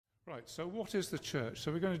Right, so what is the church?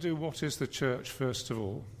 So we're going to do what is the church first of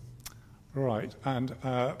all. Right, and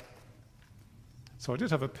so I did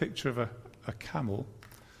have a picture of a camel,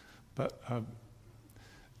 but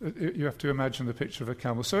you have to imagine the picture of a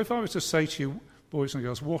camel. So if I was to say to you, boys and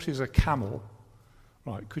girls, what is a camel?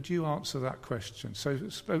 Right, could you answer that question?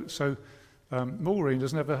 So Maureen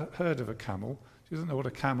has never heard of a camel. She doesn't know what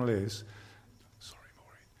a camel is. Sorry,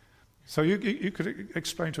 Maureen. So you could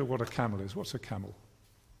explain to her what a camel is. What's a camel?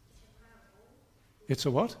 It's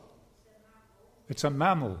a what? It's a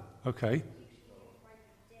mammal. Okay.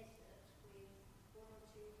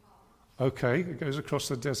 Okay, it goes across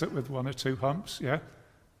the desert with one or two humps, yeah.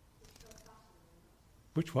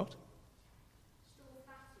 Which what?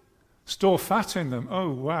 Store fat in them.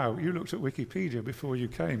 Oh, wow. You looked at Wikipedia before you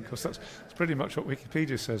came, because that's pretty much what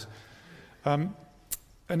Wikipedia says.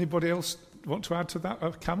 Anybody else want to add to that?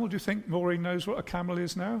 A camel? Do you think Maureen knows what a camel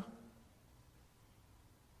is now?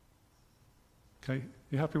 Okay.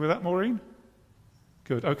 You happy with that, Maureen?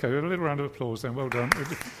 Good. Okay, a little round of applause then. Well done.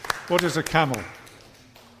 What is a camel?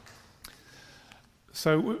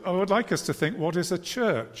 So I would like us to think, what is a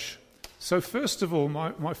church? So first of all,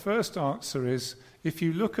 my first answer is, if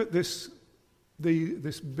you look at this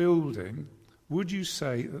building, would you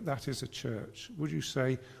say that that is a church? Would you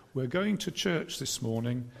say, we're going to church this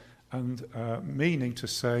morning, and meaning to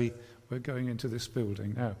say, we're going into this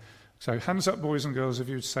building? Now, so hands up, boys and girls, if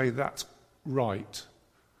you'd say that's right.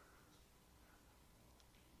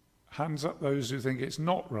 Hands up those who think it's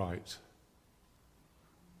not right.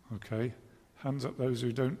 Okay. Hands up those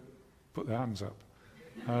who don't put their hands up.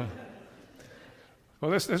 Well,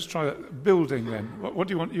 let's try that. Building then. What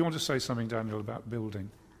do you want? You want to say something, Daniel, about building?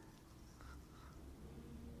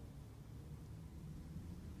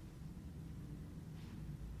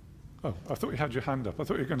 Oh, I thought you had your hand up. I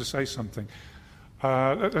thought you were going to say something.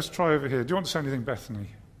 Let's try over here. Do you want to say anything, Bethany?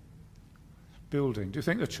 Building. Do you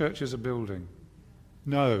think the church is a building?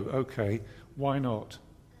 No. Okay. Why not?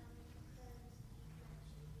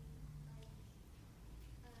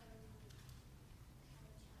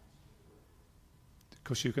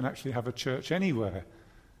 Because you can actually have a church anywhere.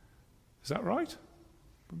 Is that right?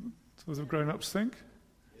 What the grown-ups think?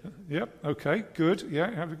 Yep. Okay. Good.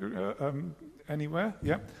 Yeah. Have anywhere.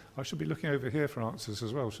 Yep. I should be looking over here for answers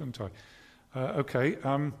as well, shouldn't I? Okay.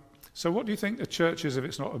 So what do you think the church is if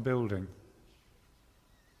it's not a building?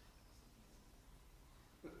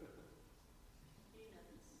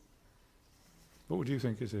 What would you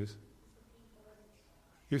think it is?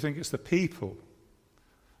 You think it's the people?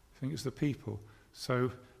 You think it's the people?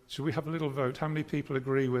 So, should we have a little vote? How many people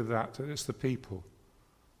agree with that it's the people?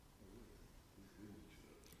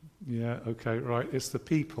 Yeah, okay, right, it's the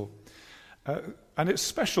people. And it's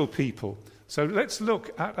special people. So let's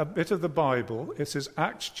look at a bit of the Bible. It says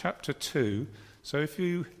Acts chapter 2. So if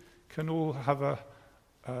you can all have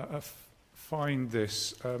find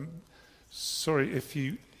this. Sorry, if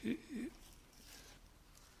you...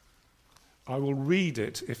 I will read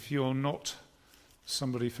it if you're not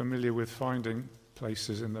somebody familiar with finding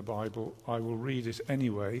places in the Bible. I will read it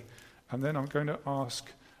anyway, and then I'm going to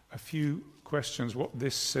ask a few questions what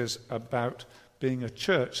this says about being a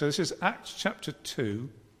church. So this is Acts chapter 2.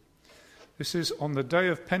 This is on the day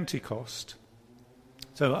of Pentecost.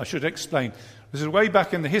 So I should explain. This is way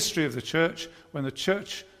back in the history of the church, when the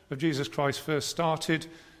Church of Jesus Christ first started.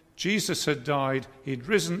 Jesus had died, he'd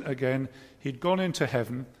risen again, he'd gone into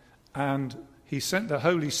heaven, and he sent the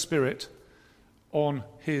Holy Spirit on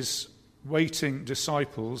his waiting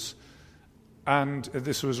disciples, and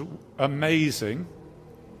this was amazing.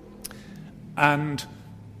 And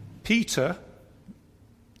Peter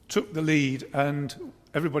took the lead, and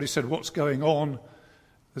everybody said, what's going on?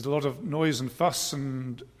 There's a lot of noise and fuss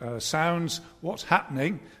and sounds. What's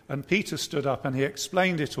happening? And Peter stood up and he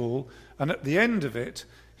explained it all. And at the end of it,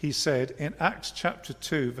 he said in Acts chapter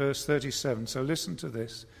 2, verse 37, so listen to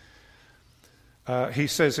this. He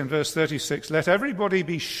says in verse 36, let everybody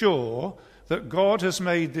be sure that God has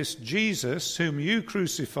made this Jesus, whom you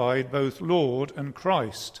crucified, both Lord and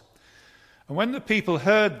Christ. And when the people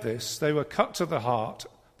heard this, they were cut to the heart.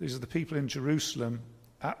 These are the people in Jerusalem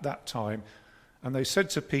at that time. And they said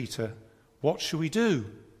to Peter, what shall we do?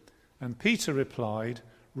 And Peter replied,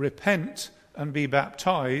 repent and be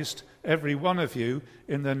baptized, every one of you,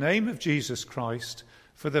 in the name of Jesus Christ,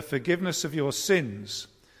 for the forgiveness of your sins,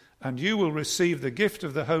 and you will receive the gift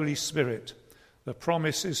of the Holy Spirit. The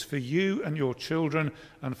promise is for you and your children,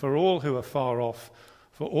 and for all who are far off,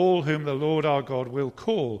 for all whom the Lord our God will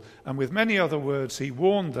call. And with many other words he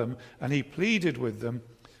warned them, and he pleaded with them,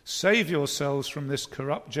 save yourselves from this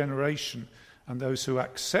corrupt generation. and those who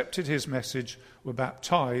accepted his message were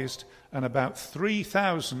baptized, and about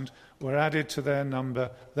 3,000 were added to their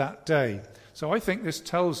number that day. So I think this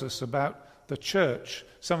tells us about the church,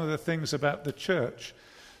 some of the things about the church.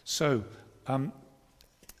 So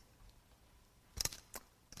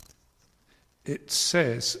it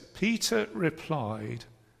says, Peter replied,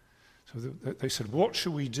 so they said, what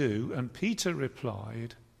shall we do? And Peter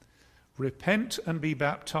replied, repent and be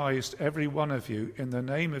baptized, every one of you, in the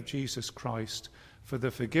name of Jesus Christ, for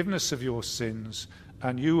the forgiveness of your sins,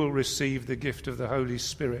 and you will receive the gift of the Holy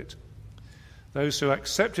Spirit. Those who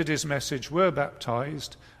accepted his message were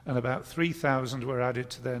baptized, and about 3,000 were added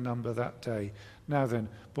to their number that day. Now then,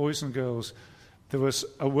 boys and girls, there was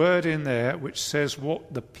a word in there which says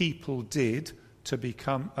what the people did to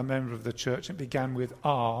become a member of the church. It began with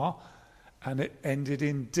R, and it ended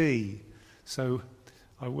in D. So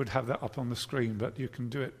I would have that up on the screen, but you can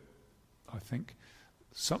do it, I think.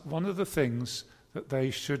 One of the things that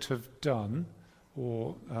they should have done,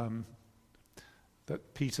 or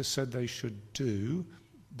that Peter said they should do,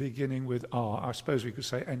 beginning with R, I suppose we could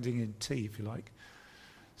say ending in T, if you like.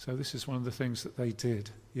 So this is one of the things that they did,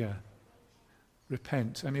 yeah.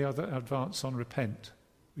 Repent. Any other advance on repent?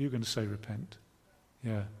 Were you going to say repent?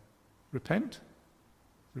 Yeah. Repent?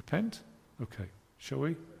 Repent? Okay. Shall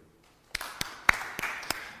we?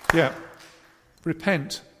 Yeah.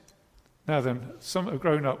 Repent. Now then, some have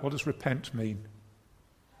grown up. What does repent mean?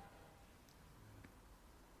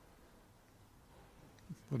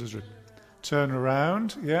 What does it? Turn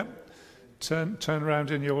around, yeah. Turn around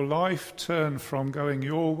in your life. Turn from going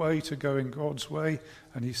your way to going God's way.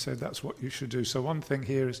 And he said that's what you should do. So one thing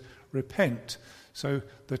here is repent. So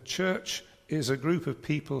the church is a group of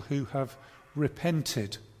people who have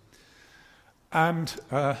repented. And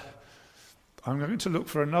I'm going to look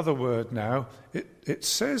for another word now. It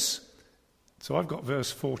says, so I've got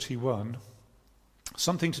verse 41,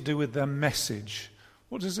 something to do with their message.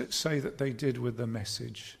 What does it say that they did with the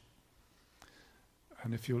message?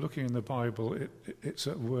 And if you're looking in the Bible, it's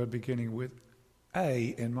a word beginning with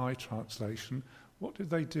A in my translation. What did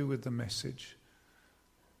they do with the message?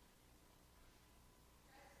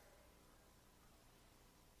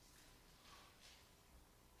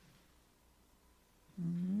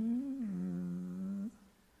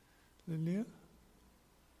 Lilia?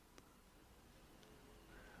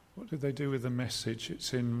 What did they do with the message?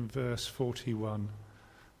 It's in verse 41.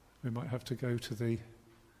 We might have to go to the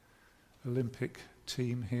Olympic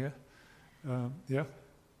team here. Yeah?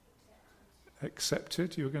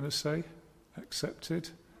 Accepted, you were going to say? Accepted?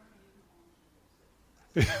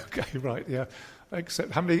 Okay, right, yeah.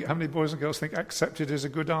 Accept. How many boys and girls think accepted is a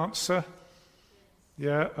good answer?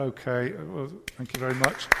 Yeah, okay. Well, thank you very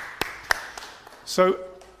much. So,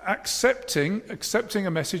 accepting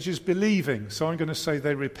a message is believing. So I'm going to say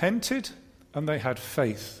they repented and they had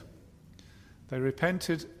faith. They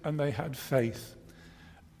repented and they had faith.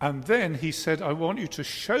 And then he said, I want you to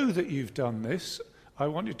show that you've done this. I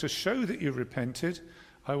want you to show that you repented.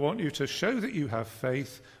 I want you to show that you have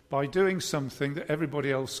faith by doing something that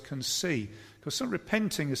everybody else can see. Because some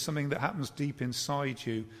repenting is something that happens deep inside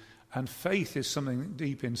you, and faith is something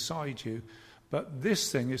deep inside you. But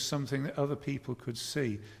this thing is something that other people could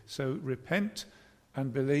see. So repent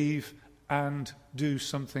and believe and do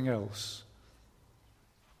something else.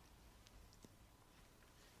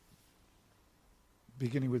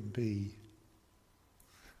 Beginning with B.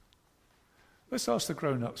 Let's ask the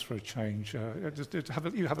grown-ups for a change. You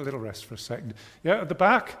have a little rest for a second. Yeah, at the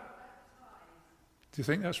back? Do you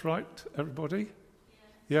think that's right, everybody?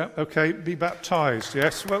 Yeah, okay, be baptized,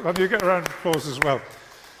 yes. Well, you get a round of applause as well.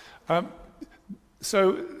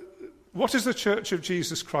 So, what is the Church of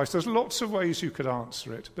Jesus Christ? There's lots of ways you could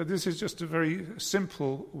answer it, but this is just a very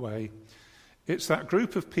simple way. It's that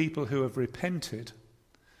group of people who have repented.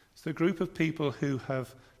 It's the group of people who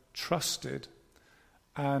have trusted,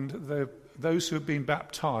 and those who have been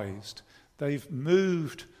baptized. They've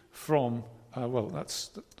moved from,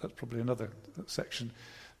 that's probably another section.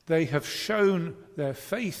 They have shown their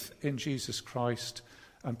faith in Jesus Christ,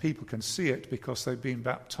 and people can see it because they've been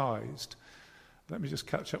baptized. Let me just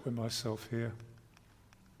catch up with myself here.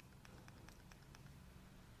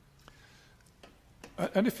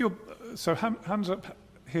 And if you're, so hands up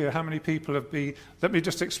here, how many people have been, let me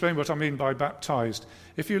just explain what I mean by baptized.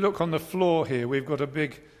 If you look on the floor here, we've got a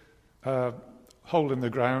big hole in the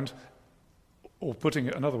ground, or putting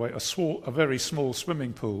it another way, a very small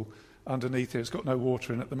swimming pool underneath it. It's got no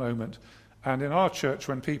water in at the moment. And in our church,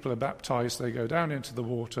 when people are baptized, they go down into the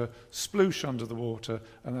water, sploosh under the water,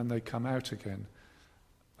 and then they come out again.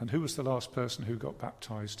 And who was the last person who got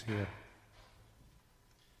baptized here?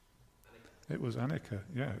 It was Annika.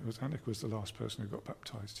 Yeah, it was Annika was the last person who got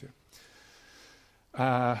baptized here.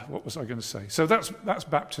 What was I going to say? So that's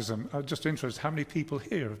baptism. Just interested, how many people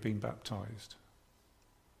here have been baptized?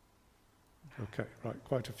 Okay, right,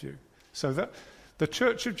 quite a few. So that the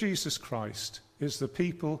Church of Jesus Christ is the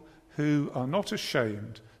people who are not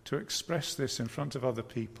ashamed to express this in front of other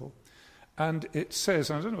people. And it says,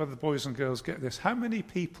 and I don't know whether the boys and girls get this, how many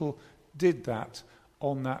people did that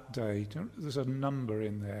on that day? There's a number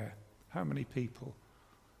in there. How many people?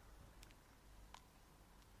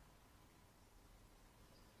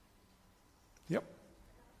 Yep.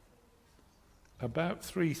 About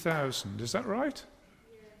 3,000. Is that right?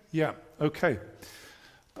 Yes. Yeah, okay.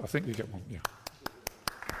 I think we get one, yeah.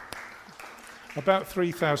 About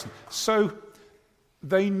 3,000. So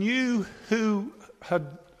they knew who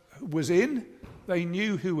was in, they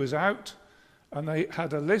knew who was out, and they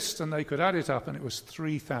had a list and they could add it up, and it was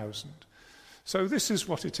 3,000. So this is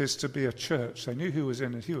what it is to be a church. They knew who was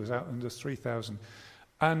in and who was out, and there's 3,000.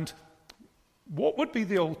 And what would be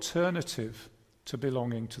the alternative to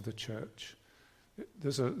belonging to the church?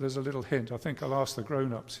 There's a little hint. I think I'll ask the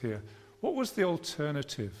grown-ups here. What was the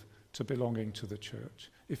alternative to belonging to the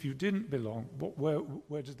church? If you didn't belong,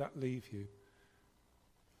 where did that leave you?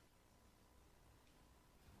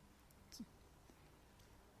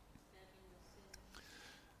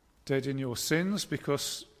 Dead in your sins,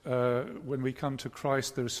 because when we come to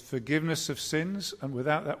Christ, there is forgiveness of sins, and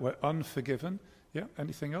without that, we're unforgiven. Yeah,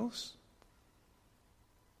 anything else?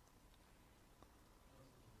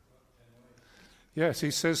 Yes,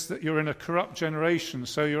 he says that you're in a corrupt generation,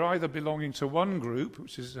 so you're either belonging to one group,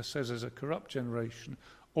 which says is a corrupt generation,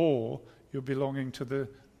 or you're belonging to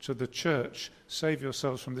the church. Save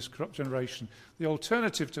yourselves from this corrupt generation. The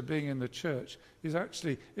alternative to being in the church is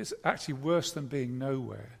actually worse than being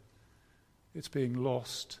nowhere. It's being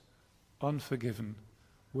lost, unforgiven,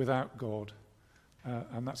 without God,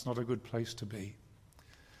 and that's not a good place to be.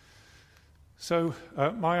 So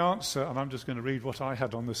my answer, and I'm just going to read what I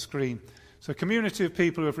had on the screen. So, a community of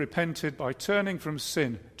people who have repented by turning from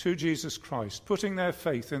sin to Jesus Christ, putting their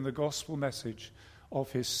faith in the gospel message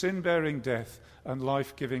of his sin-bearing death and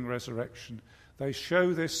life-giving resurrection. They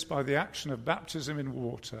show this by the action of baptism in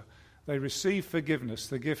water. They receive forgiveness,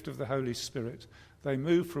 the gift of the Holy Spirit. They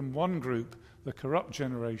move from one group, the corrupt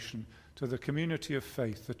generation, to the community of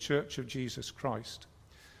faith, the Church of Jesus Christ.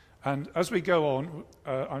 And as we go on,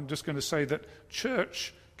 I'm just going to say that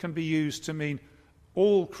church can be used to mean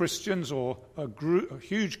all Christians, or a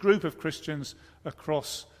huge group of Christians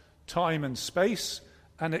across time and space,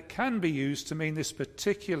 and it can be used to mean this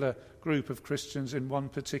particular group of Christians in one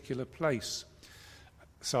particular place.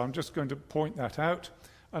 So I'm just going to point that out,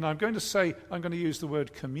 and I'm going to use the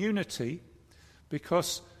word community,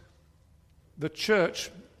 because the church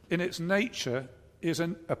in its nature is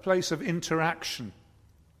a place of interaction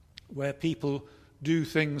where people do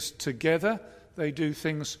things together, they do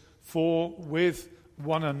things with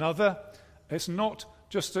one another. It's not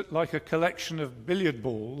just like a collection of billiard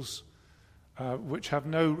balls which have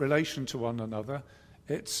no relation to one another.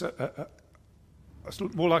 It's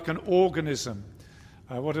more like an organism.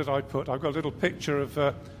 What did I put? I've got a little picture of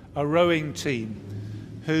a rowing team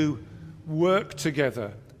who work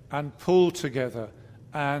together and pull together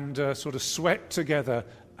and sort of sweat together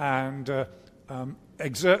and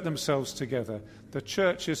exert themselves together. The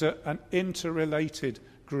church is an interrelated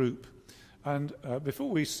group. And before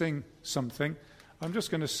we sing something, I'm just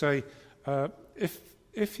going to say,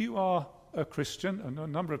 if you are a Christian, and a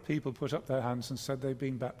number of people put up their hands and said they've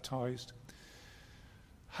been baptized,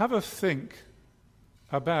 have a think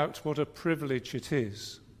about what a privilege it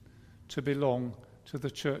is to belong to the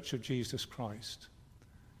Church of Jesus Christ.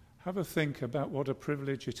 Have a think about what a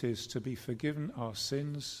privilege it is to be forgiven our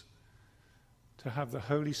sins, to have the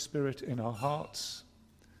Holy Spirit in our hearts,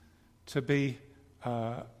 to be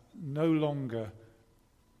no longer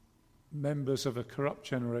members of a corrupt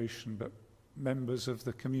generation, but members of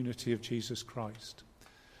the community of Jesus Christ.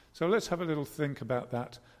 So let's have a little think about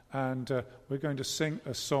that, and we're going to sing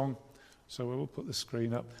a song. So we'll put the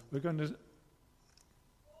screen up. We're going to...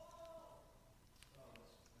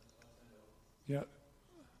 Yeah.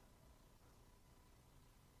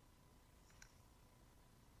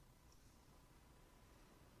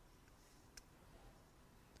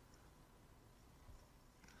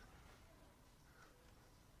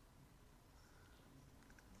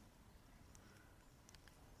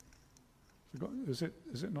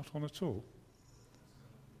 Is it not on at all?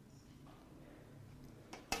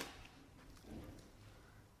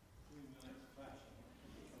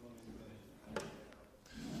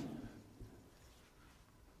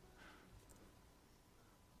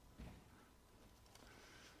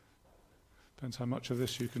 Depends how much of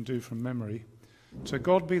this you can do from memory. To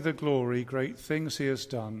God be the glory, great things he has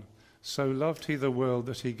done. So loved he the world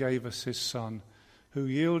that he gave us his Son, who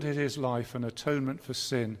yielded his life an atonement for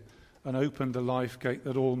sin and opened the life gate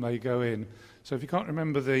that all may go in. So if you can't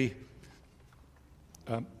remember the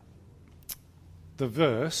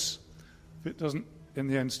verse, if it doesn't, in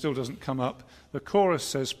the end, still doesn't come up, the chorus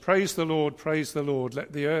says, praise the Lord,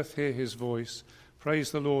 let the earth hear his voice.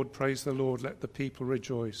 Praise the Lord, let the people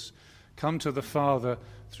rejoice. Come to the Father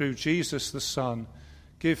through Jesus the Son.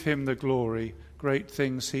 Give him the glory, great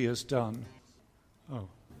things he has done.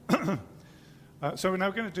 So we're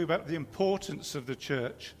now going to do about the importance of the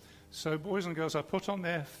church. So boys and girls, I put on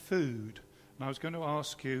there food. And I was going to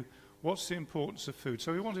ask you, what's the importance of food?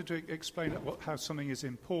 So we wanted to explain how something is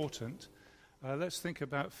important. Let's think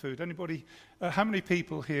about food. Anybody, how many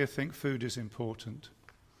people here think food is important?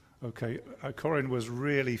 Okay, Corinne was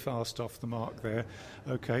really fast off the mark there.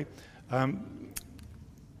 Okay.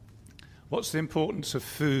 What's the importance of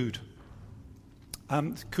food?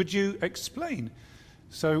 Could you explain?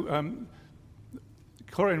 So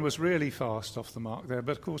Corinne was really fast off the mark there,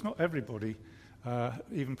 but of course not everybody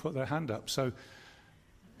even put their hand up. So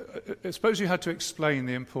suppose you had to explain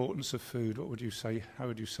the importance of food. What would you say? How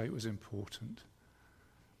would you say it was important?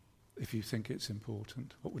 If you think it's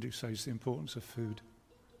important, what would you say is the importance of food?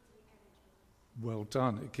 Well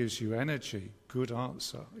done. It gives you energy. Good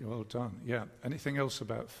answer. Well done. Yeah. Anything else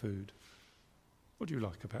about food? What do you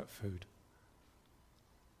like about food?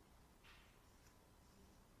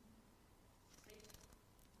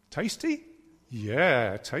 Tasty?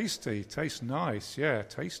 Yeah, tasty. Tastes nice. Yeah,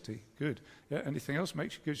 tasty. Good. Yeah. Anything else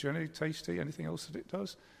gives you any tasty? Anything else that it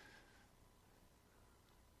does?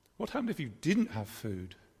 What happened if you didn't have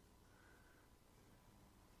food?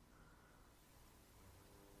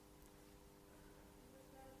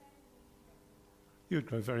 You'd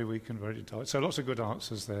grow very weak and very tired. So lots of good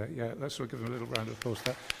answers there. Yeah, let's give them a little round of applause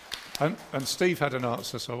for that. And Steve had an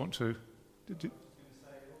answer, so I want to...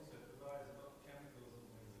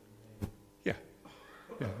 Yeah,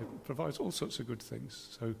 it provides all sorts of good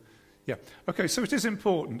things. So, yeah. Okay, so it is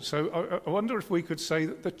important. So I wonder if we could say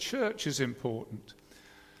that the church is important.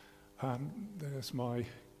 There's my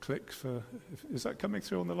click for... Is that coming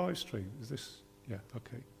through on the live stream? Is this... Yeah,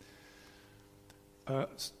 okay.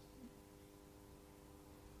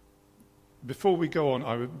 Before we go on,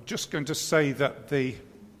 I'm just going to say that the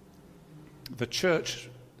church,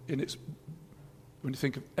 when you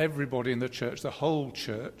think of everybody in the church, the whole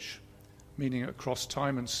church, meaning across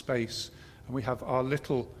time and space, and we have our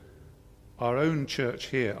own church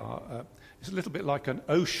here. It's a little bit like an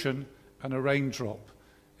ocean and a raindrop.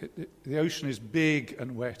 The ocean is big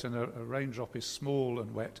and wet, and a raindrop is small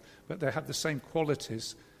and wet, but they have the same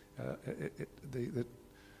qualities.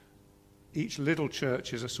 Each little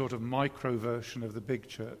church is a sort of micro version of the big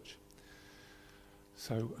church.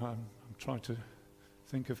 So I'm trying to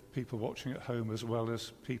think of people watching at home as well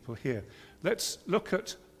as people here. Let's look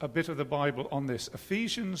at a bit of the Bible on this.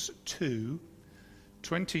 Ephesians 2,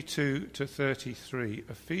 22 to 33.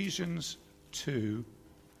 Ephesians 2.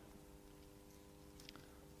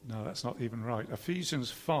 No, that's not even right.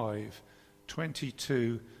 Ephesians 5,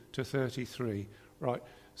 22 to 33. Right,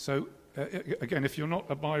 so... again, if you're not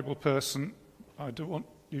a Bible person, I don't want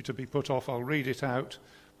you to be put off. I'll read it out.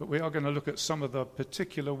 But we are going to look at some of the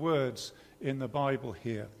particular words in the Bible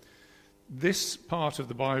here. This part of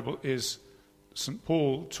the Bible is St.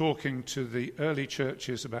 Paul talking to the early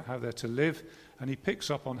churches about how they're to live, and he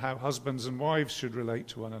picks up on how husbands and wives should relate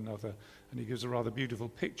to one another, and he gives a rather beautiful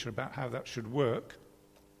picture about how that should work.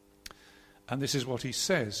 And this is what he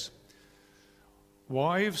says.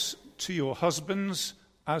 Wives, to your husbands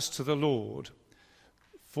as to the Lord,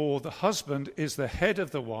 for the husband is the head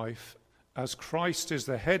of the wife, as Christ is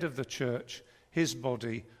the head of the church, his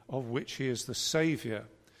body, of which he is the Saviour.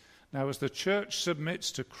 Now, as the church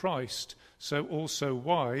submits to Christ, so also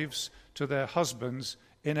wives to their husbands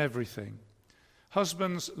in everything.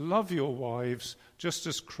 Husbands, love your wives, just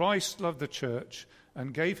as Christ loved the church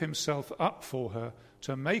and gave himself up for her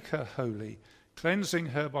to make her holy, cleansing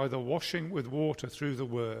her by the washing with water through the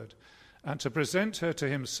word, and to present her to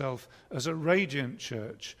himself as a radiant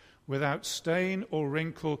church, without stain or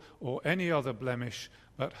wrinkle or any other blemish,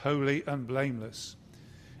 but holy and blameless.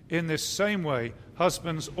 In this same way,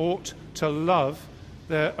 husbands ought to love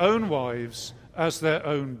their own wives as their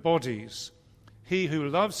own bodies. He who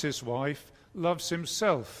loves his wife loves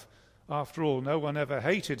himself. After all, no one ever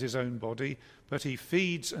hated his own body, but he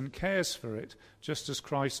feeds and cares for it, just as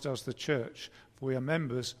Christ does the church, for we are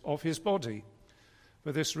members of his body.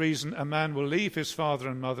 For this reason, a man will leave his father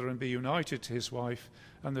and mother and be united to his wife,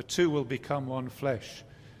 and the two will become one flesh.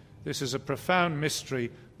 This is a profound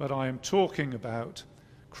mystery, but I am talking about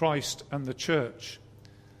Christ and the church.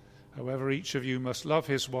 However, each of you must love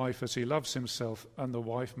his wife as he loves himself, and the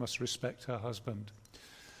wife must respect her husband.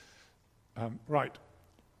 Right.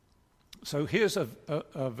 So here's a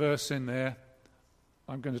verse in there.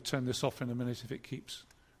 I'm going to turn this off in a minute if it keeps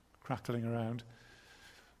crackling around.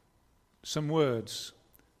 Some words.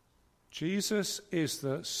 Jesus is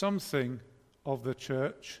the something of the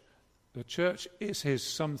church. The church is his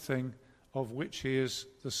something, of which he is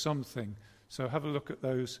the something. So have a look at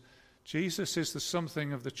those. Jesus is the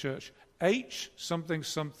something of the church. H something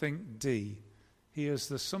something D. He is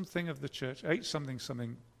the something of the church. H something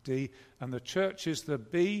something D. And the church is the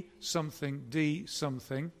B something D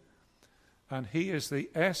something. And he is the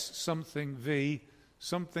S something V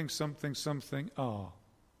something something something R.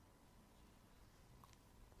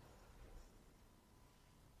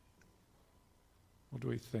 What do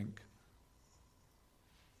we think?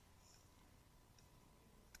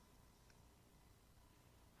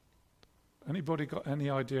 Anybody got any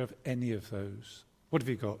idea of any of those? What have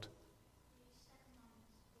you got?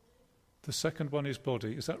 The second one is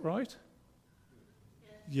body. Is that right?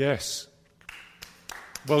 Yes.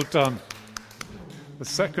 Well done. The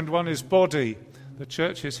second one is body. The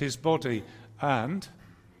church is his body. And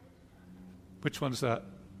which one's that?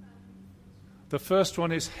 The first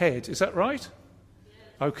one is head. Is that right?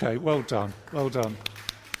 Okay, well done. Well done.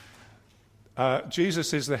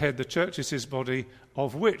 Jesus is the head, the church is his body,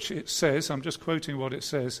 of which it says, I'm just quoting what it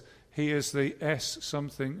says, he is the S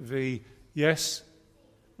something V. Yes?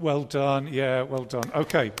 Well done. Yeah, well done.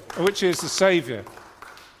 Okay, which is the Saviour.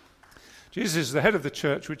 Jesus is the head of the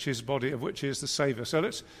church, which is his body, of which he is the Saviour. So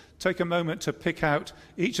let's take a moment to pick out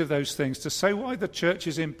each of those things, to say why the church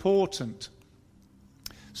is important.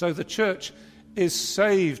 So the church is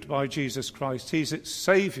saved by Jesus Christ. He's its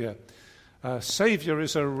Saviour. Saviour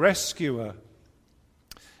is a rescuer.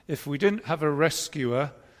 If we didn't have a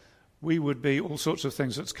rescuer, we would be all sorts of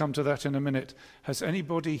things. Let's come to that in a minute. Has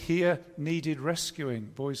anybody here needed rescuing?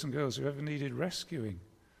 Boys and girls, who ever needed rescuing?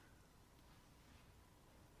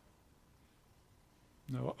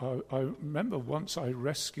 No, I remember once I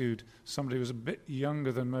rescued somebody who was a bit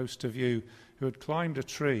younger than most of you, who had climbed a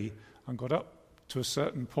tree and got up to a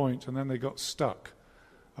certain point, and then they got stuck.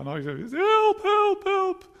 And I go, help, help,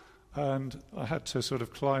 help! And I had to sort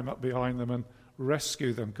of climb up behind them and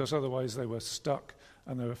rescue them, because otherwise they were stuck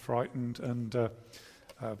and they were frightened, and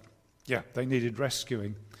they needed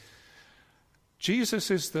rescuing. Jesus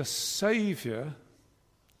is the Saviour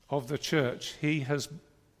of the church. He has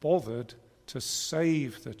bothered to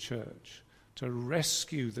save the church, to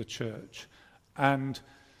rescue the church. And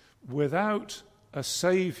without a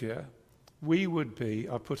Saviour, we would be,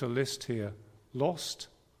 I put a list here, lost,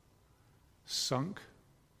 sunk,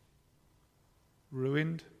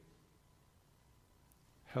 ruined,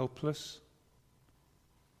 helpless,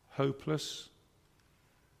 hopeless,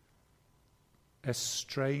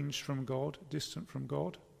 estranged from God, distant from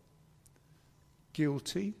God,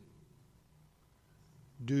 guilty,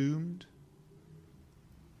 doomed.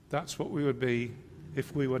 That's what we would be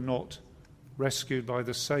if we were not rescued by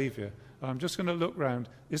the Saviour. I'm just going to look round.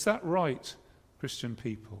 Is that right, Christian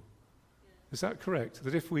people? Is that correct?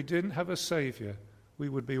 That if we didn't have a Saviour, we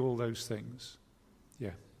would be all those things?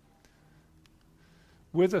 Yeah.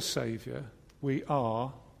 With a Saviour, we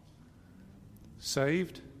are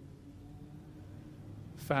saved,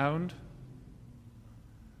 found,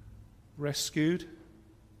 rescued,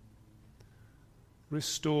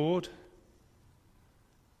 restored,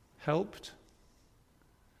 helped,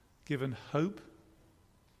 given hope,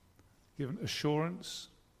 given assurance,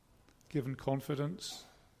 given confidence,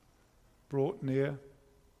 brought near,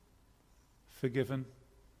 forgiven,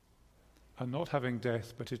 and not having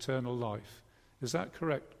death but eternal life. Is that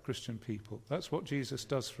correct, Christian people? That's what Jesus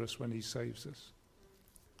does for us when he saves us.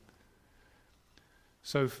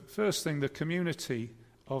 So first thing, the community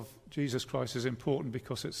of Jesus Christ is important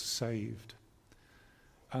because it's saved.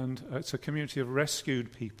 And it's a community of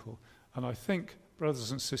rescued people. And I think, brothers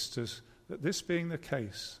and sisters, that this being the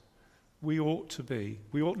case, we ought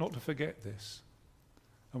not to forget this.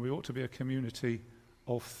 And we ought to be a community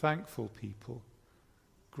of thankful people,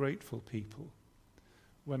 grateful people.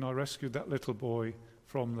 When I rescued that little boy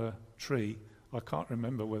from the tree, I can't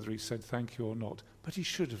remember whether he said thank you or not, but he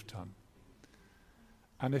should have done.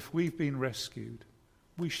 And if we've been rescued,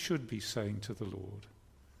 we should be saying to the Lord,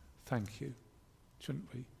 thank you,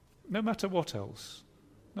 shouldn't we? No matter what else,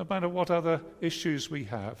 no matter what other issues we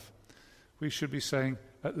have, we should be saying,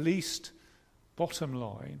 at least, bottom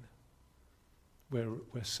line, we're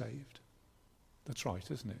saved. That's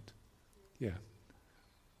right, isn't it? Yeah.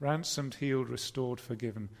 Ransomed, healed, restored,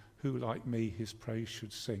 forgiven. who like me his praise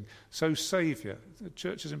should sing. So Saviour. The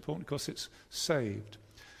church is important because it's saved.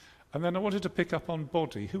 And then I wanted to pick up on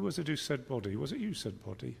body. Who was it who said body? Was it you said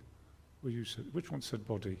body? Or you said, which one said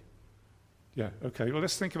body? Yeah, okay. Well,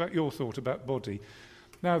 let's think about your thought about body.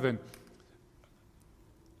 Now then,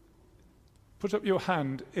 put up your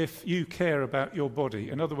hand if you care about your body.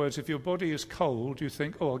 In other words, if your body is cold, you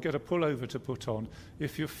think, oh, I'll get a pullover to put on.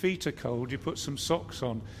 If your feet are cold, you put some socks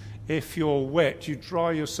on. If you're wet, you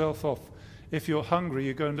dry yourself off. If you're hungry,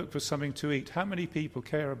 you go and look for something to eat. How many people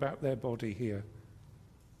care about their body here?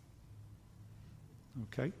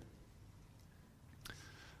 Okay.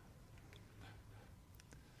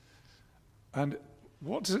 And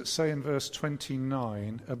what does it say in verse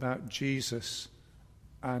 29 about Jesus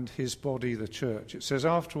and his body, the church? It says,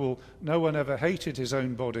 after all, no one ever hated his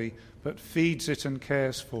own body, but feeds it and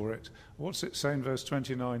cares for it. What's it say in verse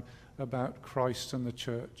 29 about Christ and the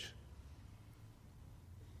church?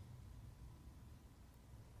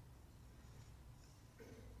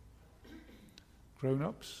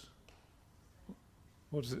 Grown-ups?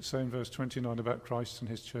 What does it say in verse 29 about Christ and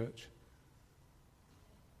his church?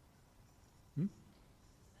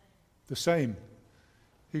 The same.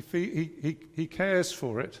 He cares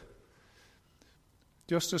for it,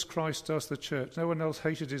 just as Christ does the church. No one else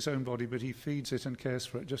hated his own body, but he feeds it and cares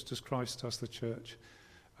for it, just as Christ does the church.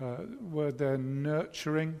 Word there,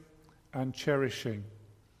 nurturing and cherishing.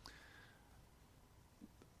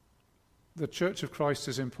 The Church of Christ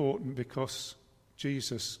is important because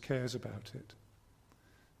Jesus cares about it.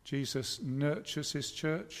 Jesus nurtures his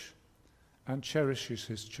church and cherishes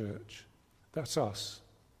his church. That's us.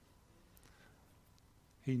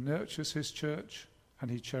 He nurtures his church and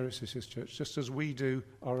he cherishes his church, just as we do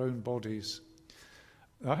our own bodies.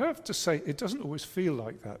 I have to say, it doesn't always feel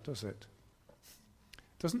like that, does it?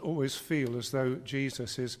 It doesn't always feel as though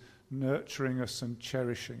Jesus is nurturing us and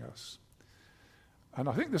cherishing us. And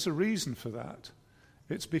I think there's a reason for that.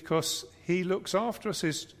 It's because he looks after us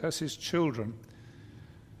as his children.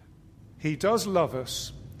 He does love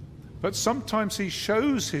us, but sometimes he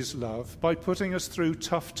shows his love by putting us through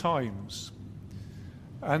tough times.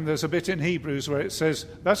 And there's a bit in Hebrews where it says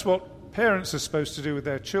that's what parents are supposed to do with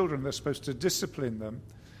their children. They're supposed to discipline them.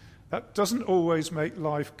 That doesn't always make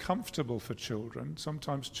life comfortable for children.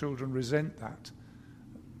 Sometimes children resent that,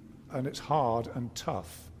 and it's hard and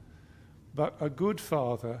tough. But a good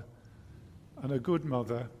father and a good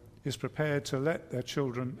mother is prepared to let their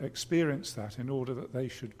children experience that in order that they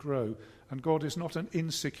should grow. And God is not an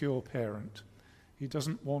insecure parent. He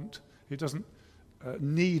doesn't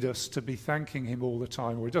need us to be thanking him all the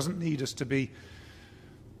time, or he doesn't need us to be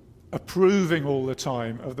approving all the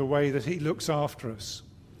time of the way that he looks after us.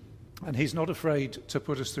 And he's not afraid to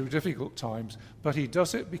put us through difficult times, but he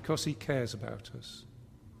does it because he cares about us.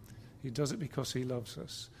 He does it because he loves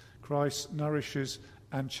us. Christ nourishes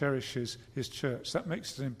and cherishes his church. That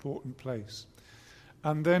makes it an important place.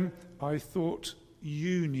 And then I thought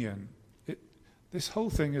union. This whole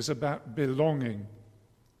thing is about belonging.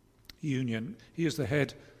 Union. He is the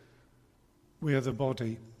head, we are the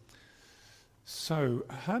body. So,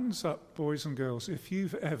 hands up, boys and girls, if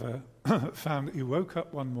you've ever found that you woke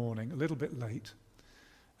up one morning a little bit late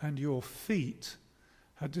and your feet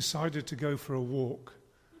had decided to go for a walk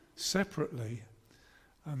separately,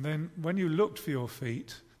 and then when you looked for your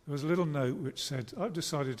feet, there was a little note which said, I've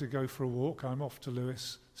decided to go for a walk, I'm off to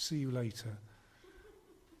Lewes, see you later.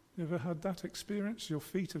 You ever had that experience? Your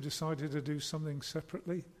feet have decided to do something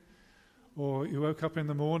separately? Or you woke up in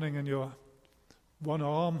the morning and your one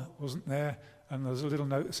arm wasn't there, and there's a little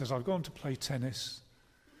note that says, I've gone to play tennis.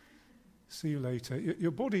 See you later.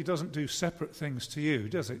 Your body doesn't do separate things to you,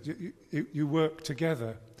 does it? You work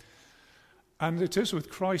together. And it is with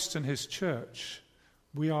Christ and his church.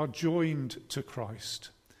 We are joined to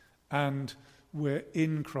Christ, and we're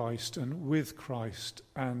in Christ and with Christ,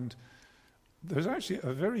 and there's actually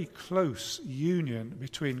a very close union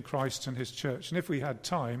between Christ and his church. And if we had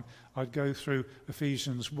time, I'd go through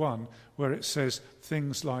Ephesians 1, where it says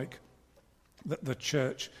things like that the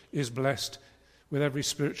church is blessed with every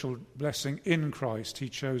spiritual blessing in Christ. He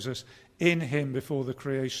chose us in him before the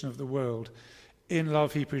creation of the world. In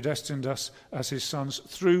love he predestined us as his sons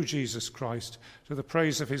through Jesus Christ to the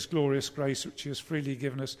praise of his glorious grace, which he has freely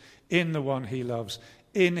given us in the one he loves.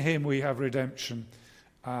 In him we have redemption.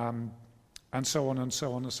 And so on and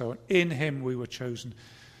so on and so on. In him we were chosen.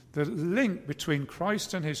 The link between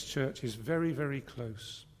Christ and his church is very, very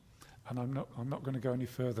close. And I'm not going to go any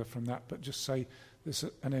further from that, but just say there's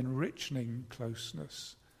an enriching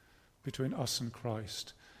closeness between us and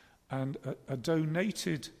Christ, and a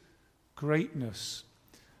donated greatness.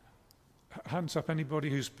 Hands up, anybody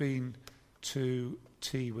who's been to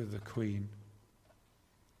tea with the Queen?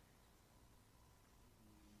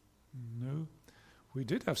 No. We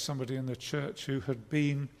did have somebody in the church who had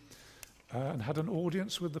been and had an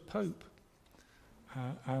audience with the Pope.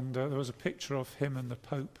 And there was a picture of him and the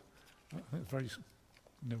Pope. I think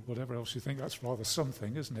whatever else you think, that's rather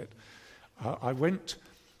something, isn't it? I went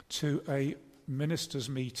to a minister's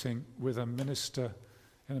meeting with a minister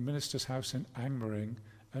in a minister's house in Angmering,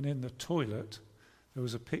 and in the toilet there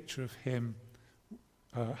was a picture of him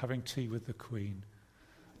having tea with the Queen.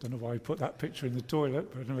 I don't know why he put that picture in the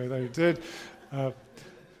toilet, but anyway, they did.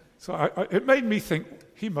 So it made me think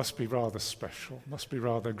he must be rather special, must be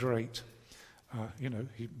rather great. He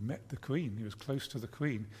met the Queen, he was close to the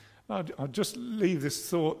Queen. I'll just leave this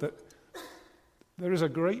thought that there is a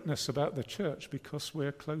greatness about the church because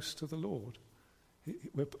we're close to the Lord.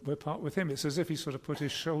 We're part with him. It's as if he sort of put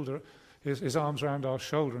his arms around our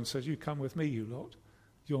shoulder and said, "You come with me, you lot.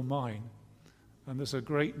 You're mine." And there's a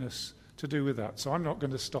greatness to do with that. So I'm not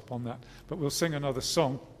going to stop on that, but we'll sing another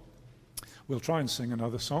song. We'll try and sing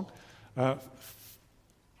another song,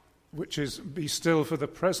 which is "Be Still, for the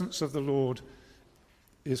presence of the Lord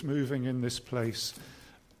is moving in this place."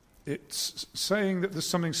 It's saying that there's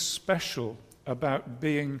something special about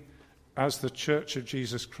being as the Church of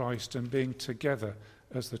Jesus Christ and being together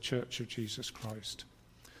as the Church of Jesus Christ.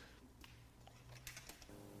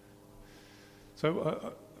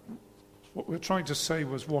 So what we're trying to say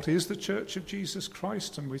was, what is the Church of Jesus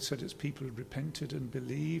Christ? And we said it's people who repented and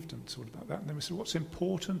believed and thought about that. And then we said, what's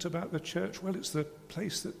important about the church? Well, it's the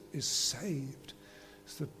place that is saved.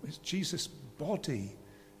 It's Jesus' body.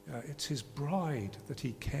 It's his bride that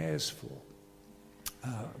he cares for,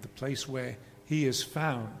 the place where he is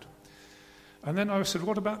found. And then I said,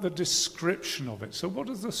 what about the description of it? So what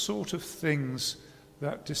are the sort of things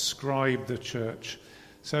that describe the church?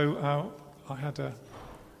 So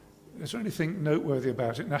is there anything noteworthy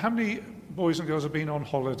about it? Now, how many boys and girls have been on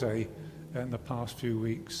holiday in the past few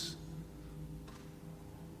weeks?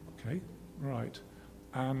 Okay, right.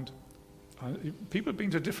 And people have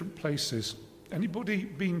been to different places. Anybody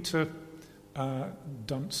been to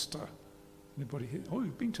Dunster? Anybody here? Oh,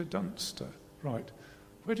 you've been to Dunster. Right.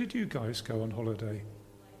 Where did you guys go on holiday?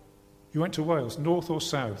 You went to Wales, north or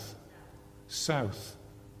south? South.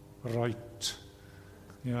 Right.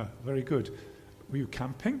 Yeah, very good. Were you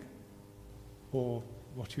camping? Or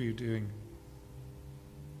what were you doing?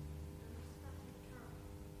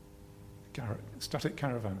 Static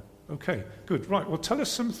caravan. Okay, good. Right, well, tell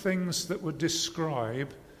us some things that would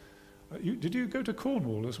describe... did you go to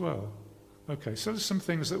Cornwall as well? Okay, so there's some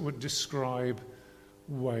things that would describe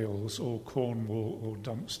Wales or Cornwall or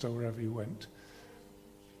Dunster, wherever you went.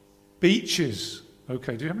 Beaches.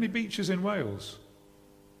 Okay, do you have any beaches in Wales?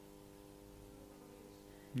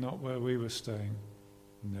 Not where we were staying.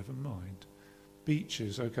 Never mind.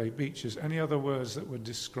 Beaches, okay, beaches. Any other words that would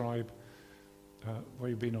describe where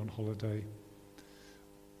you've been on holiday?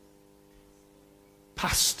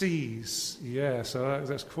 Pasties. Yeah, so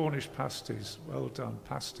that's Cornish pasties. Well done,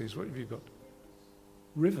 pasties. What have you got?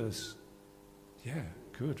 Rivers. Yeah,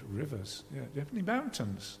 good, rivers. Yeah. Do you have any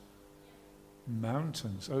mountains?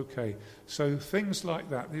 Mountains, okay. So things like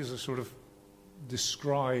that, these are sort of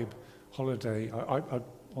describe holiday. I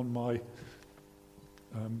on my,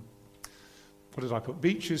 what did I put?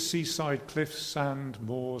 Beaches, seaside, cliffs, sand,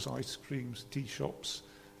 moors, ice creams, tea shops,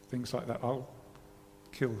 things like that. I'll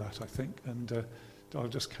kill that, I think, and I'll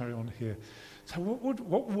just carry on here. So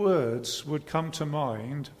what words would come to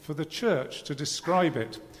mind for the church to describe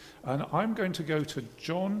it? And I'm going to go to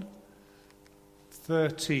John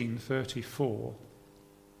 13:34.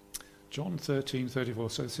 John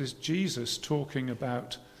 13:34. So this is Jesus talking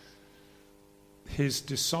about his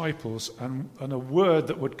disciples and a word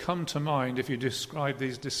that would come to mind if you describe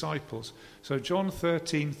these disciples. So John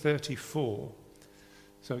 13:34.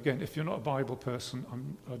 So again, if you're not a Bible person,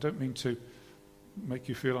 I don't mean to make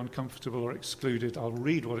you feel uncomfortable or excluded. I'll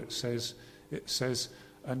read what it says. It says,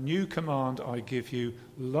 "A new command I give you,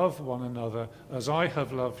 love one another. As I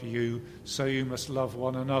have loved you, so you must love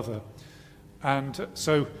one another." And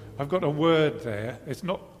so I've got a word there. It's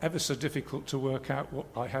not ever so difficult to work out what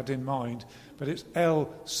I had in mind, but it's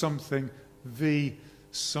L something, V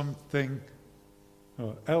something,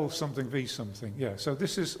 L something, V something. Yeah, so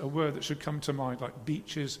this is a word that should come to mind, like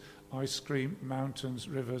beaches, ice cream, mountains,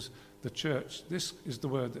 rivers, the church. This is the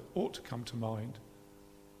word that ought to come to mind.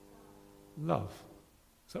 Love.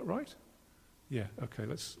 Is that right? Yeah, okay,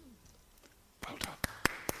 let's... Well done.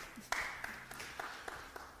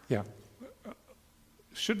 Yeah.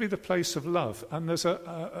 Should be the place of love. And there's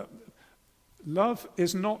love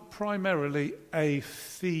is not primarily a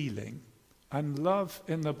feeling. And love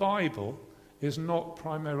in the Bible is not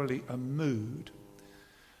primarily a mood.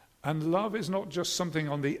 And love is not just something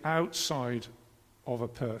on the outside of a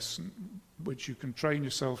person, which you can train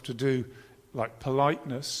yourself to do, like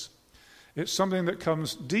politeness. It's something that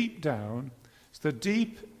comes deep down. It's the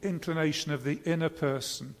deep inclination of the inner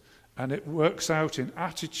person, and it works out in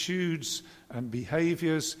attitudes and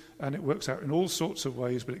behaviors, and it works out in all sorts of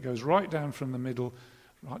ways, but it goes right down from the middle,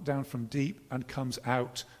 right down from deep, and comes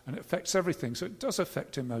out, and it affects everything. So it does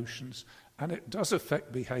affect emotions, and it does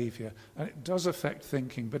affect behavior, and it does affect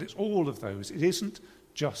thinking, but it's all of those. It isn't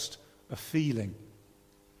just a feeling.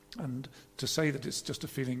 And to say that it's just a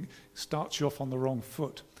feeling starts you off on the wrong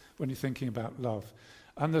foot when you're thinking about love.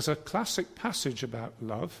 And there's a classic passage about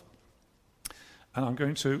love, and I'm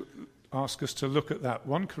going to ask us to look at that.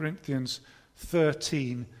 1 Corinthians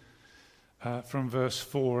 13 from verse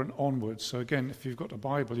 4 and onwards. So again, if you've got a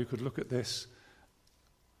Bible, you could look at this.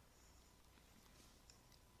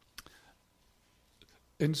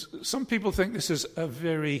 Some people think this is a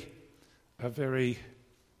very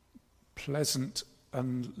pleasant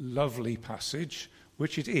and lovely passage,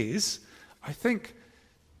 which it is. I think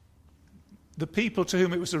the people to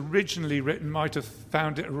whom it was originally written might have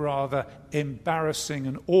found it a rather embarrassing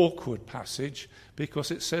and awkward passage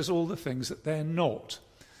because it says all the things that they're not.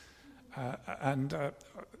 And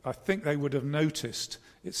I think they would have noticed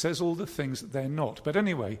it says all the things that they're not. But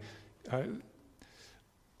anyway,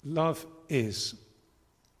 love is.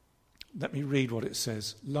 Let me read what it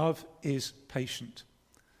says. Love is patient.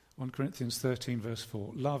 1 Corinthians 13 verse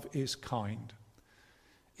 4. Love is kind.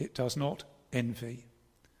 It does not envy.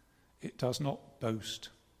 It does not boast.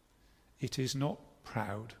 It is not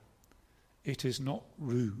proud. It is not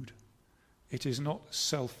rude. It is not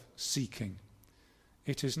self-seeking.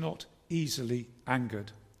 It is not easily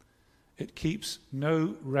angered. It keeps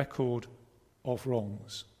no record of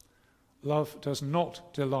wrongs. Love does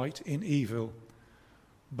not delight in evil,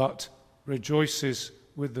 but rejoices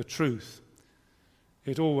with the truth.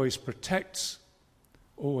 It always protects,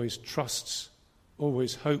 always trusts,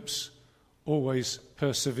 always hopes, always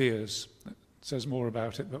perseveres. It says more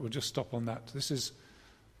about it, but we'll just stop on that. This is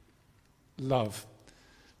love.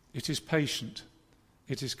 It is patient.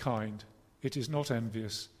 It is kind. It is not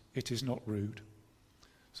envious. It is not rude.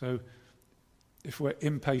 So if we're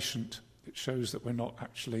impatient, it shows that we're not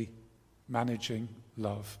actually managing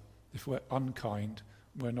love. If we're unkind,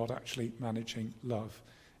 we're not actually managing love.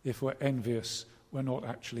 If we're envious, we're not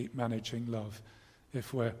actually managing love.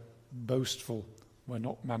 If we're boastful, we're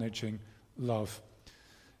not managing love.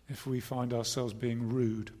 If we find ourselves being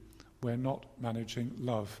rude, we're not managing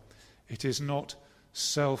love. It is not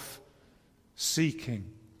self-seeking.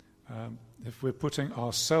 If we're putting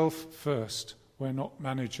ourselves first, we're not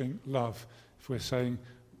managing love. If we're saying,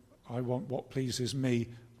 I want what pleases me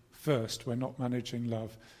first, we're not managing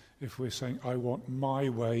love. If we're saying, I want my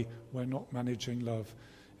way, we're not managing love.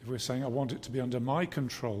 If we're saying, I want it to be under my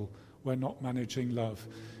control, we're not managing love.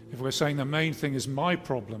 If we're saying the main thing is my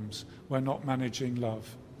problems, we're not managing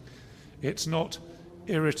love. It's not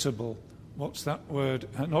irritable. What's that word?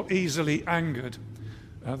 Not easily angered.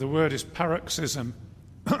 The word is paroxysm.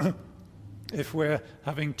 If we're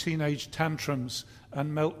having teenage tantrums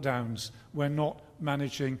and meltdowns, we're not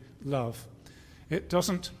managing love. It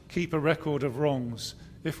doesn't keep a record of wrongs.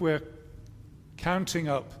 If we're counting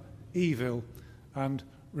up evil and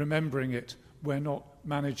remembering it, we're not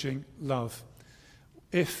managing love.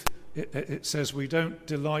 If it says we don't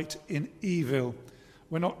delight in evil,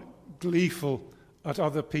 we're not gleeful at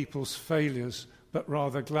other people's failures, but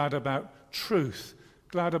rather glad about truth,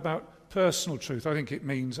 glad about personal truth. I don't think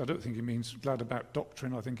it means glad about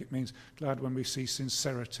doctrine. I think it means glad when we see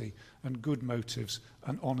sincerity and good motives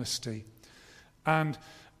and honesty. And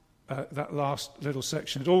that last little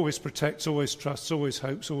section, it always protects, always trusts, always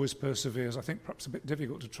hopes, always perseveres. I think perhaps a bit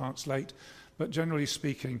difficult to translate, but generally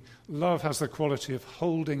speaking, love has the quality of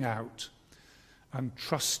holding out and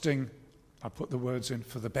trusting, I put the words in,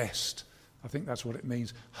 for the best. I think that's what it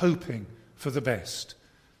means. Hoping for the best.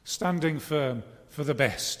 Standing firm for the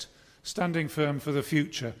best. Standing firm for the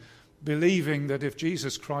future. Believing that if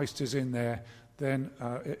Jesus Christ is in there, then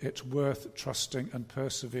it's worth trusting and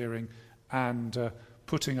persevering and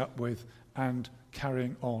putting up with and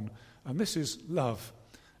carrying on. And this is love.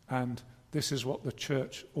 And this is what the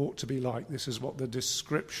church ought to be like. This is what the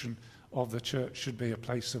description of the church should be, a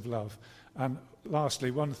place of love. And lastly,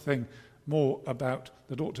 one thing more about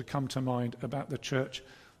that ought to come to mind about the church,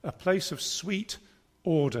 a place of sweet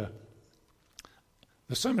order.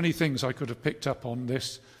 There's so many things I could have picked up on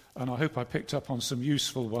this, and I hope I picked up on some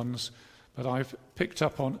useful ones, but I've picked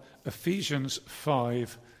up on Ephesians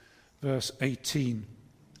 5, verse 18,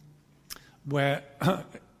 where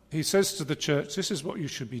he says to the church, this is what you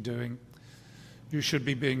should be doing. You should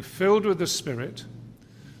be being filled with the Spirit,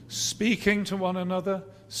 speaking to one another,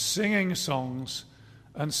 singing songs,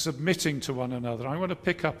 and submitting to one another. I want to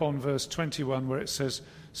pick up on verse 21 where it says,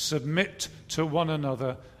 submit to one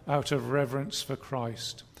another out of reverence for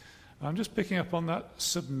Christ. I'm just picking up on that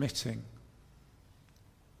submitting.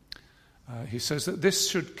 He says that this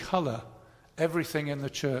should colour everything in the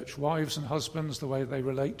church, wives and husbands, the way they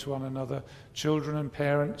relate to one another, children and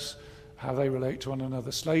parents, how they relate to one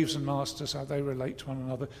another, slaves and masters, how they relate to one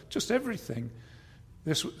another, just everything.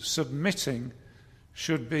 This submitting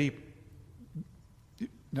should be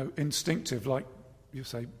instinctive, like you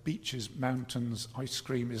say, beaches, mountains, ice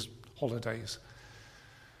cream is holidays.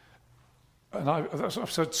 And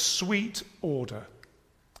I've said sweet order.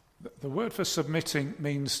 The word for submitting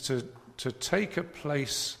means to take a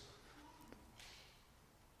place,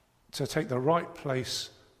 to take the right place.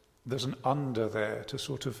 There's an under there, to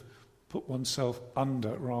sort of put oneself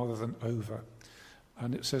under rather than over.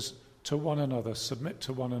 And it says to one another, submit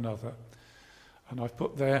to one another. And I've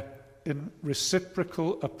put there, in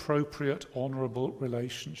reciprocal, appropriate, honourable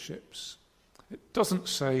relationships. It doesn't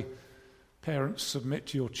say, parents, submit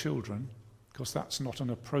to your children, because that's not an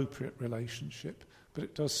appropriate relationship. But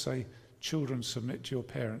it does say, children, submit to your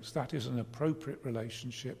parents. That is an appropriate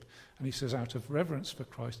relationship. And he says, out of reverence for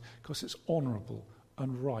Christ, because it's honourable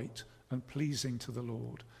and right and pleasing to the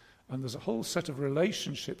Lord. And there's a whole set of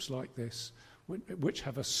relationships like this, which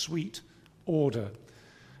have a sweet order.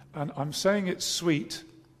 And I'm saying it's sweet.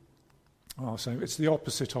 So it's the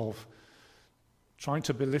opposite of trying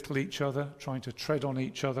to belittle each other, trying to tread on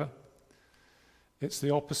each other. It's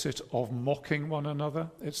the opposite of mocking one another.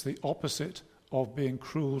 It's the opposite of being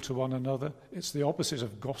cruel to one another. It's the opposite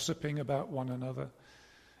of gossiping about one another.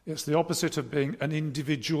 It's the opposite of being an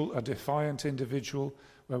individual, a defiant individual,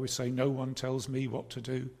 where we say no one tells me what to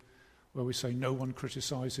do, where we say no one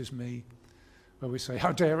criticises me, where we say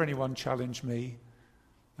how dare anyone challenge me.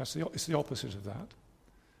 It's the opposite of that.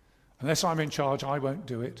 Unless I'm in charge, I won't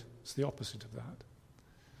do it. It's the opposite of that.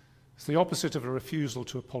 It's the opposite of a refusal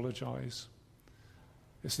to apologise.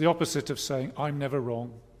 It's the opposite of saying, I'm never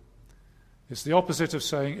wrong. It's the opposite of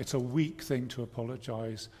saying it's a weak thing to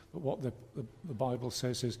apologise. But what the Bible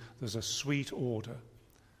says is there's a sweet order.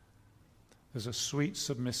 There's a sweet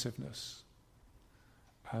submissiveness.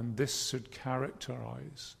 And this should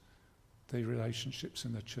characterise the relationships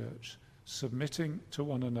in the church. Submitting to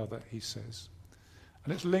one another, he says.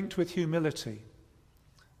 And it's linked with humility.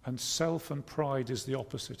 And self and pride is the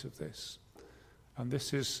opposite of this. And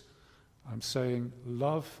this is, I'm saying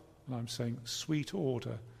love and I'm saying sweet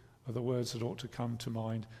order are the words that ought to come to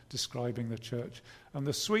mind describing the church. And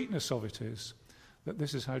the sweetness of it is that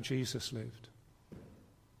this is how Jesus lived.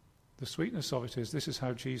 The sweetness of it is this is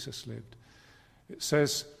how Jesus lived. It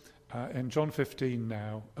says in John 15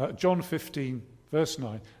 verse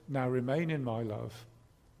 9, now remain in my love.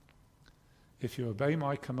 If you obey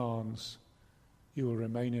my commands, you will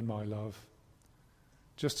remain in my love,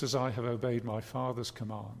 just as I have obeyed my Father's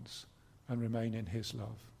commands and remain in his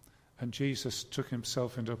love. And Jesus took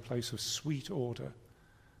himself into a place of sweet order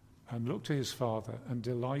and looked to his Father and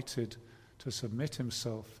delighted to submit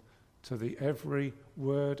himself to the every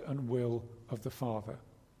word and will of the Father.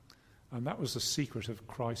 And that was the secret of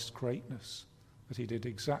Christ's greatness, that he did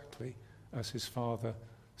exactly as his Father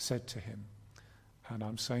said to him. And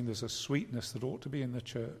I'm saying there's a sweetness that ought to be in the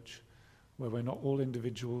church, where we're not all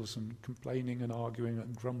individuals and complaining and arguing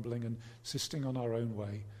and grumbling and insisting on our own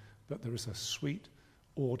way, but there is a sweet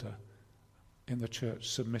order in the church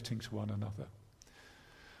submitting to one another.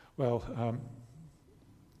 Well,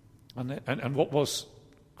 and what was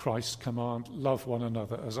Christ's command? Love one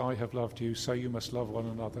another. As I have loved you, so you must love one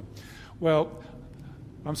another. Well,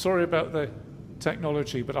 I'm sorry about the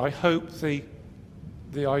technology, but I hope the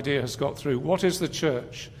idea has got through. What is the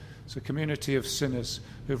church? It's a community of sinners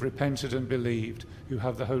who've repented and believed, who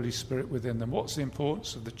have the Holy Spirit within them. What's the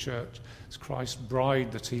importance of the church? It's Christ's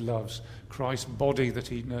bride that he loves, Christ's body that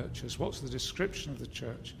he nurtures. What's the description of the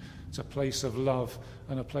church? It's a place of love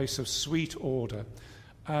and a place of sweet order.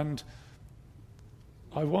 And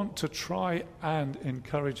I want to try and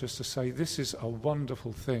encourage us to say this is a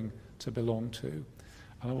wonderful thing to belong to.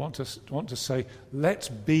 And I want to say, let's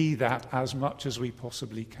be that as much as we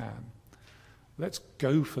possibly can. Let's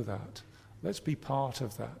go for that. Let's be part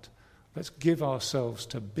of that. Let's give ourselves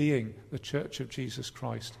to being the Church of Jesus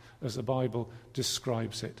Christ as the Bible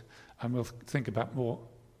describes it. And we'll think about more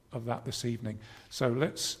of that this evening. So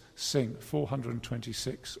let's sing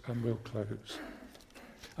 426 and we'll close.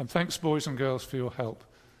 And thanks, boys and girls, for your help.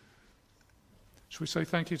 Should we say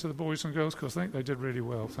thank you to the boys and girls? Because I think they did really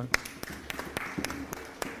well. Thanks.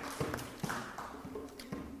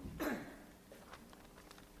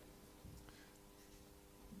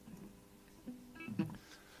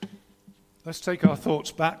 let's take our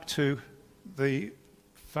thoughts back to the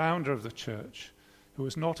founder of the church, who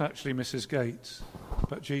was not actually Mrs. Gates,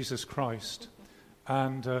 but Jesus Christ.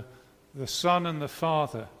 And the Son and the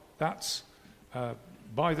Father, that's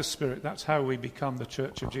by the Spirit, that's how we become the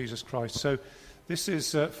Church of Jesus Christ. So this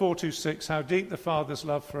is 426, how deep the Father's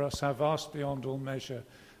love for us, how vast beyond all measure,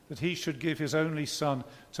 that he should give his only Son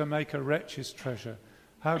to make a wretch his treasure.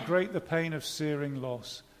 How great the pain of searing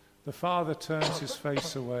loss. The Father turns his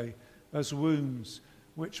face away, as wounds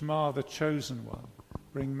which mar the chosen one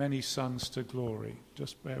bring many sons to glory.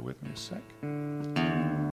 Just bear with me a sec.